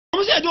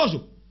omo say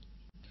dozo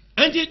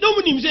anti no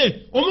mu nim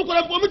say omo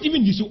kora omo timi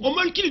ndiso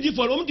omo kili di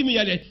for omo timi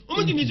yale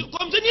omo timi so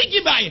kom say ni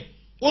gibaye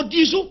o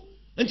diso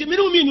anti me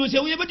no mi no say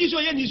we be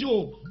diso ye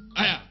ndiso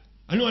aya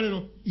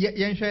ano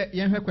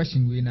yenhwe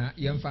question we na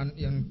yenfa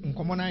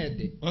nkomo na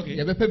yede okay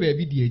ye bepe ba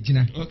bi di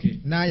agina okay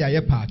na ya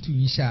ye part 2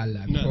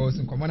 inshallah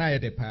because nkomo na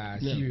yede pa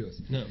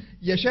serious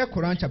ye share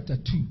Quran chapter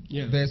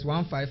 2 verse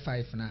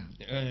 155 now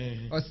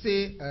or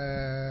say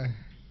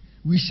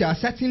we shall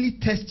certainly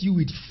test you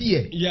with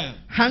fear,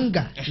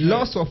 hunger,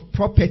 loss of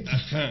property,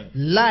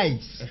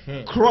 lives,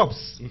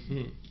 crops.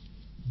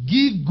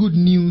 Give good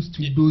news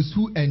to those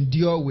who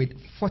endure with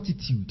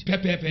fortitude.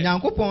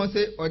 Nyankopon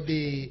say or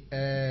the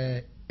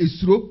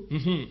esro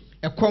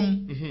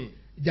ekom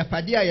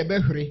japadia ye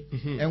behre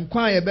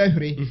enkwan ye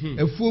behre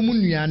efuomu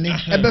nuane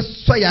ebe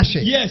so ya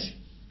hye. Yes.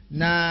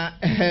 Na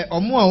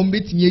omo a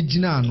ombetimi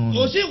agina ano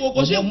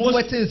omo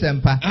wetin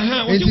sempa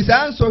enti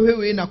san so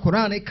hwewe na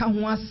Quran ka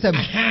ho asem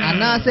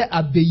anase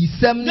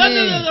abeyisem ne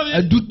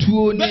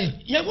adutuo ne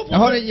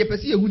ehore ye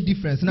pese ye hu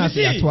difference na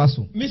ase ato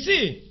aso me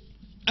see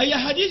aya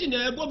hadith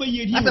na ebo ba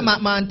yedi ase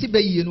ma anti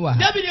bayie no ha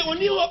dabi ne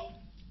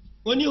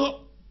oni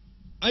ho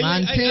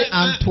Mante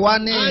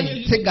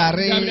Antoine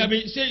Tegare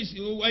dabi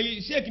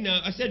say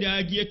na ase da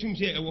agi etum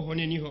se ewo ho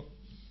ne ni ho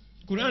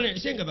Quran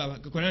senga baba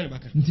Quran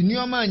baka nti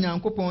nioma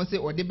Nyankopon se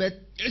ode be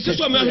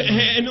so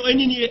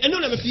enini eno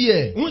na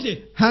fear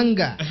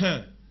hunger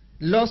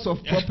loss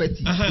of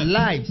property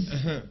lives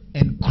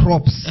and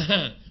crops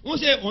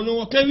say ono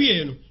wo ka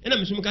wie no ena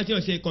mesum ka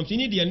tell say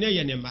continue de na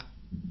ye ne ma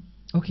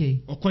okay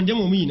o condemn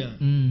o mi na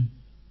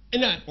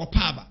ena o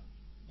paaba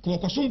ko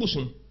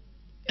kosumbusun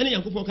ena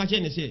Nyankopon ka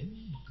tell ne say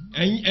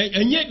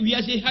enye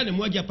wiase ha na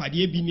mo agya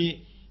pade bi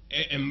ni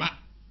emma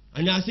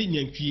ana se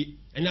nyantwie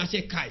ana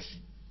se kais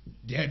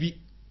Debbie,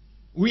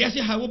 we are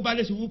say how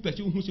balance who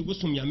pursue who say was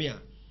some yamia.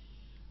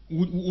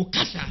 Would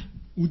Cassa,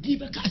 would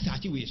give a Cassa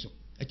to way so.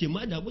 At your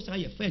mother was I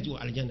a fair to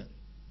Aljana.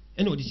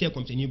 And what the say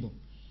continuable.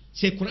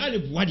 Say Quran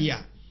of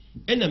Wadia,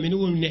 and a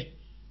minimum ne.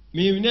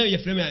 May know your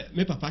friend,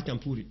 me Papa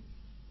Atampuri.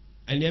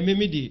 And then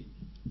me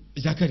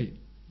the Zachary.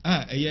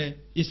 A year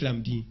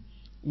Islam D.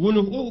 One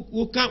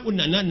who can't win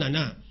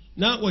na.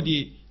 Now what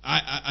the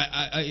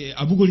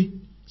Abuguri.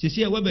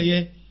 Say, Webber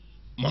ye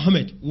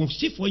Mohammed won't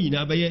see for you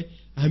now by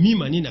Ami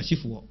mani na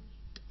sifo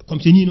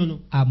komseni no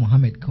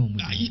Muhammad kom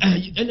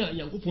ena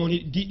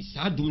Nyankopon di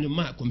sa dum le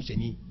ma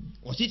komseni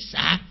o si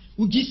sa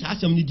ugi sa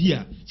asam ni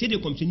dia se de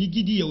komseni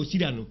gidi ya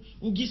osira no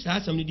ugi sa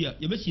asam ni dia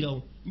ye be sira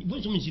o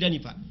bo so mi sira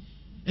nipa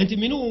enti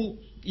me no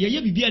ye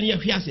bibia ne ye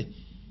hwe ase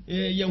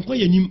ye nkwa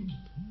yanim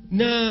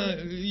na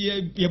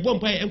ye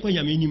bompa ye nkwa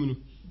nyame nim no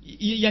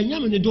ya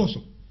nyame ne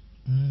doso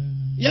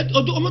ya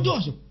o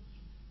doso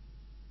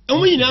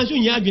o mi na so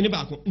nya adwene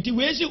ba ko nti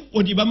we se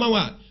odiba ma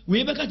wa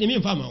we be ka temi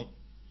mfa ma wo.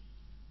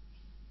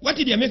 What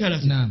did you make an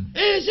answer?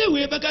 Say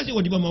we back as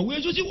what you want.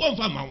 We see one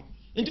farm.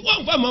 Into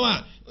one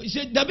farm.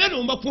 Said the bell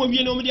on my point,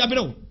 you know, the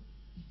abroad.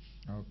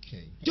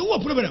 Okay. Do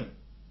what problem?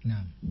 No.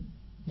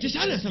 Just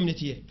silence some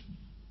here.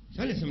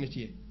 Silence some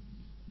here.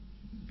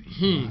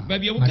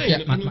 Baby,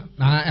 okay.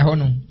 I don't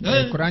know.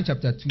 Quran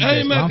chapter 2,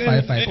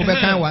 155.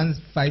 Overcome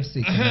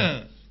 156.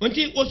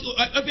 Until was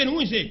up and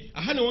we say,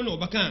 I had no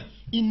baka.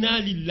 Inna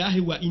lillahi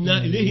wa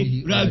inna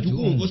ilayhi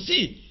raji'un. O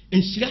see,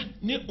 and Shira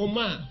ne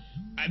Oma.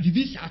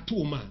 Bibis at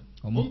Oma.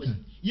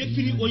 Ye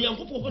feel on young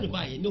people on the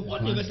buy, no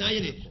one never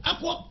say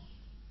Aqua.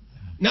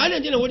 Now I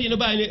don't know what you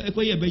buy a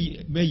quay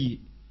bay.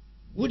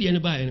 What you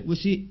buy? We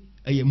see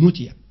a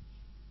mutia.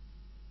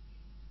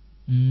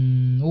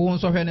 Who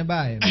wants to any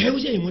buy? I will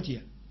say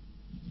mutia.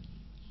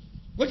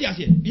 What you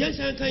say? Yes,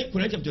 I can't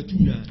correct chapter 2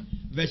 now,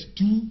 verse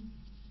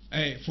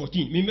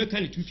 2:14. Remember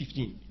kind of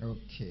 2:15.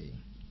 Okay.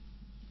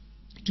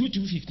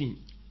 2:15.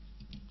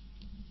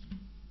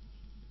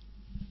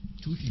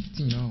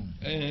 2:15. No.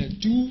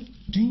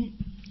 2.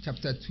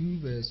 Chapter 2,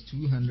 verse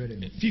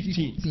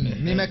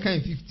 215. Maybe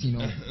kind 15.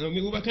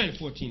 Maybe kind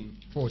 14.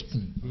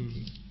 14.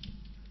 Okay.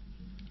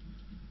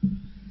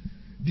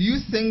 Do you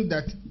think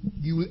that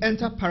you will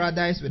enter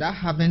paradise without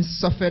having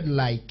suffered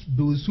like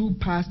those who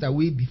passed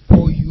away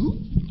before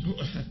you?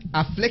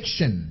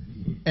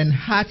 Affliction and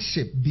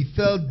hardship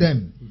befell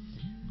them,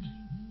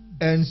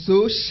 and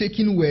so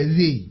shaken were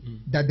they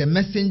that the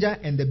messenger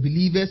and the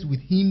believers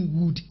with him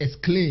would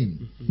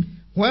exclaim,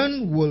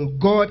 when will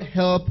God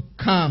help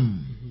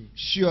come?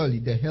 Surely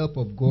the help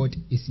of God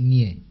is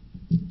near.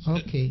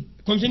 Okay.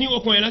 Continue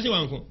okoyana se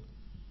wanko.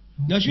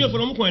 Na sure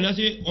from okoyana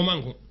se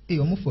omanko.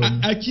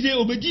 Achire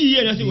obedi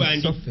ye na se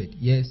wani. Suffered.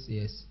 Yes,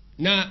 yes.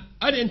 Na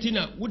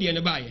adentina wodi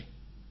ene baaye.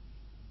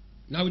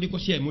 Na wodi ko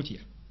share motia.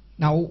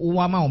 Na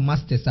wama o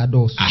masters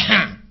ados.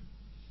 Aha.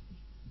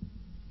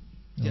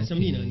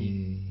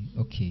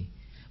 Okay.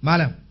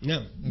 Mallam.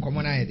 No.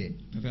 Nkomo na yede.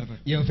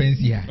 Yen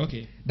fancy ha.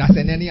 Okay. That's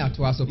any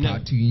atwa so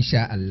part 2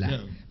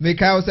 inshallah.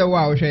 Make I say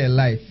wa share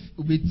life.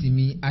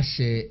 Ubetimi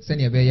ahye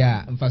sene be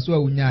ya mfaso a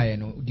wunyaaye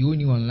no di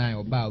oni online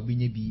oba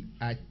obenye bi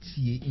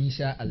atie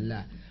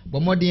inshallah.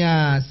 Bomodin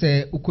a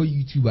say uko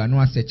YouTube anu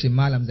asearch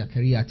Mallam Zack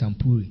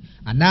Atampuri.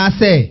 Ana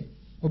say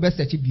obe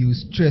search bi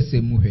stress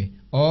emuhwe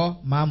or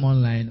Mam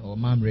Online or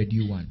Mam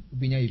Radio 1.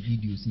 Ubinya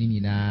videos nini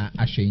na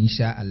ashe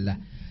insha Allah.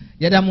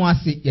 Yada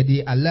mwasi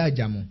yadi Allah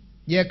jamu.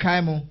 Ye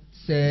kaimo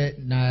se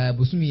na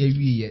busumi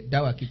ye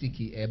dawa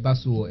kitiki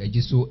baso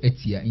ejiso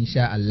etia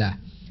insha Allah.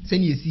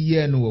 Seni yesi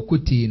ye no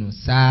wakote no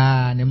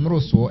sa ne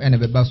mroso ene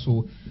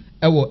bebaso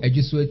ewo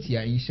ejiso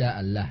etia insha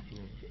Allah.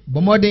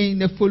 Bomodin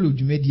ne follow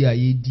jumedia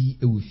yedi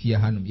ewufia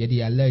hanum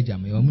yadi Allah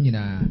jamu. Wa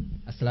munyina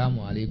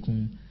assalamu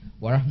alaikum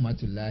wa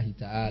rahmatullahi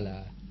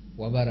ta'ala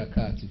wa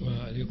barakatuh.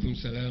 Wa alaikum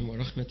salam wa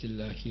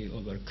rahmatullahi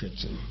wa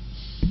barakatuh.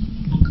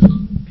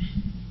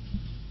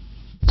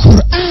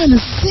 Quran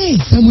says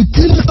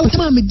samutir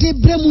awtama me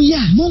debremu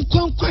ya mon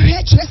konko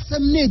he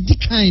tresem ne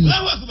dikain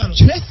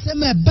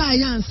tresem ba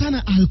ya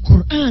ansana al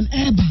Quran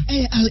eba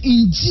al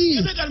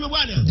Injil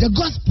the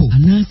gospel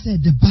and I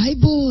said the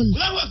Bible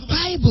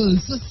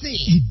so say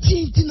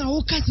edinti na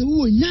wo kase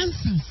wo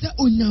nyansa se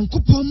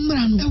onyankopon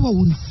mra no ewa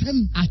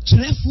wonsem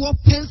atrefo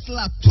pencil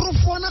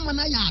atrofo na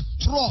mana ya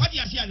atro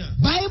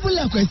Bible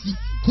akwasi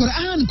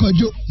Quran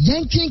kojo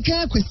yankin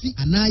kan kwasi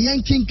ana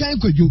yankin kan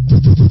kojo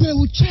we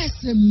wo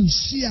tresem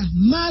shia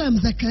Mallam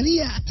Zack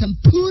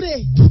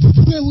Atampuri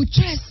we wo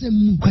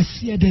tresem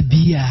kwasi da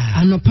bia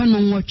anopa no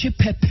nwoche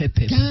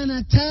pepepe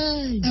Ghana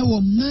time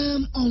ewo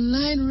Mam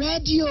Online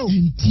Radio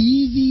and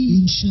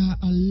TV insha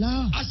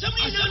Allah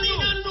Assembly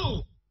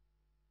no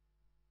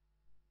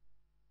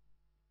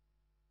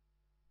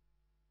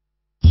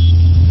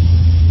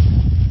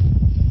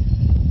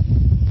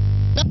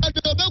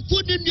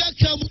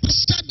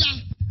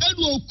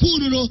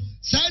Okuno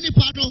sani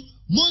pano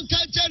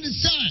monkanche ni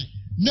sai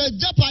na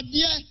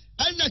japadie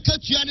ana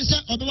katua ni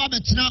sai obeba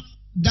betena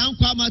dan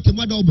kwa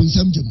matema da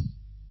obunsam jemu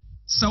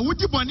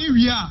Saudi boni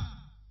wia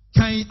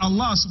kan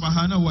Allah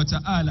subhanahu wa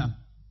ta'ala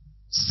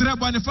sira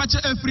boni fache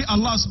every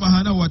Allah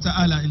subhanahu wa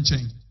ta'ala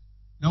enchen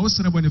na wo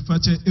sira boni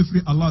fache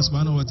every Allah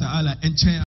subhanahu wa ta'ala enchen